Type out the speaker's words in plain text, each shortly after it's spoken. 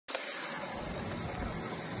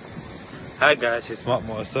Hi guys, it's Mark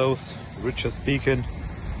Motor Sales, Richard speaking.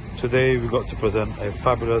 Today we got to present a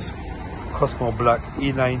fabulous Cosmo Black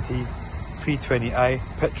E90 320i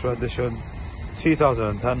Petrol Edition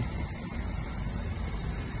 2010.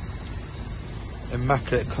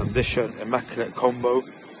 Immaculate condition, immaculate combo.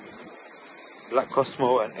 Black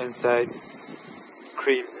Cosmo and inside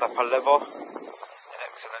cream Napa leather in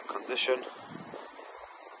excellent condition.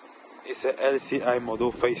 It's a LCI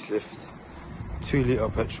model facelift, 2 litre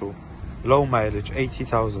petrol. Low mileage,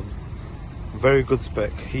 80,000. Very good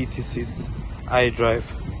spec. Heat assist, iDrive,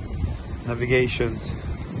 navigations.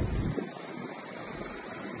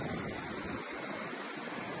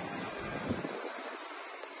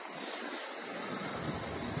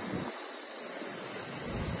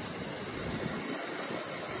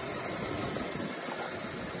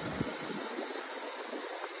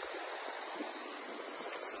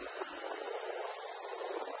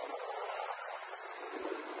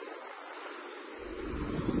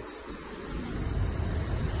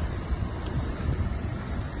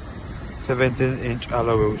 "17-inch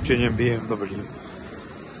alloy wheels, genuine BMW,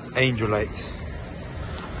 angel lights."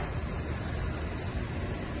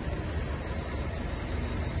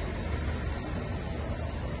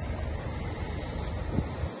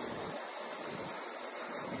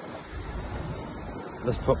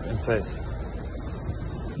 Let's pop inside.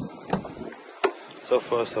 So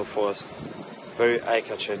first, very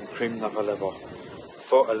eye-catching, cream Napa leather,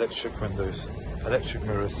 4 electric windows, electric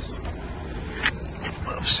mirrors.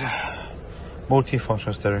 Oops.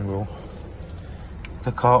 Multi-function steering wheel.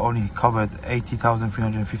 The car only covered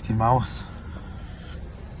 80,350 miles.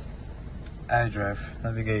 iDrive,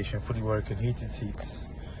 navigation, fully working, heated seats.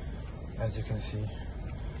 As you can see,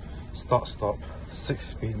 start-stop,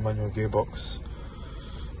 6-speed manual gearbox,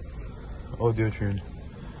 audio tune,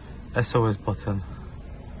 SOS button,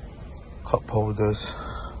 cup holders.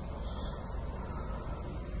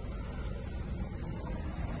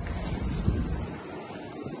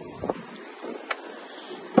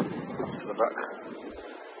 Back.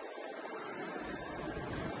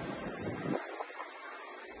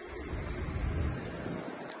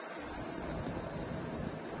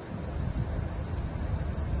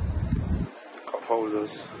 Cup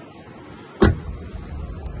holders.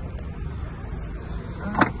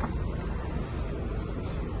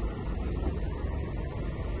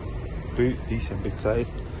 Boot, decent big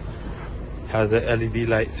size. Has the LED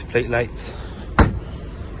lights, plate lights.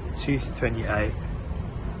 220i.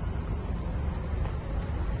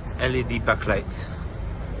 LED backlights,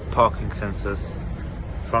 parking sensors,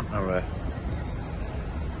 front and rear.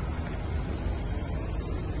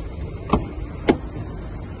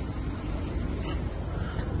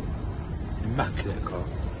 Immaculate car.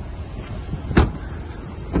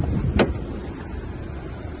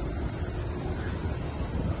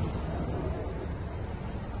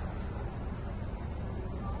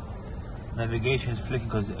 Navigation is flicking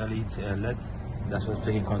because the LED. That's what's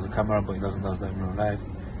flicking because the camera, but it doesn't do that in real life.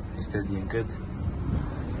 It's steady and good.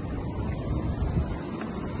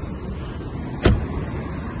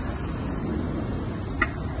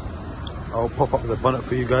 I'll pop up the bonnet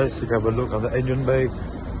for you guys so you can have a look on the engine bay.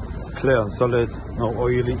 Clear and solid, no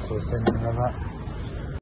oil leaks or anything like that.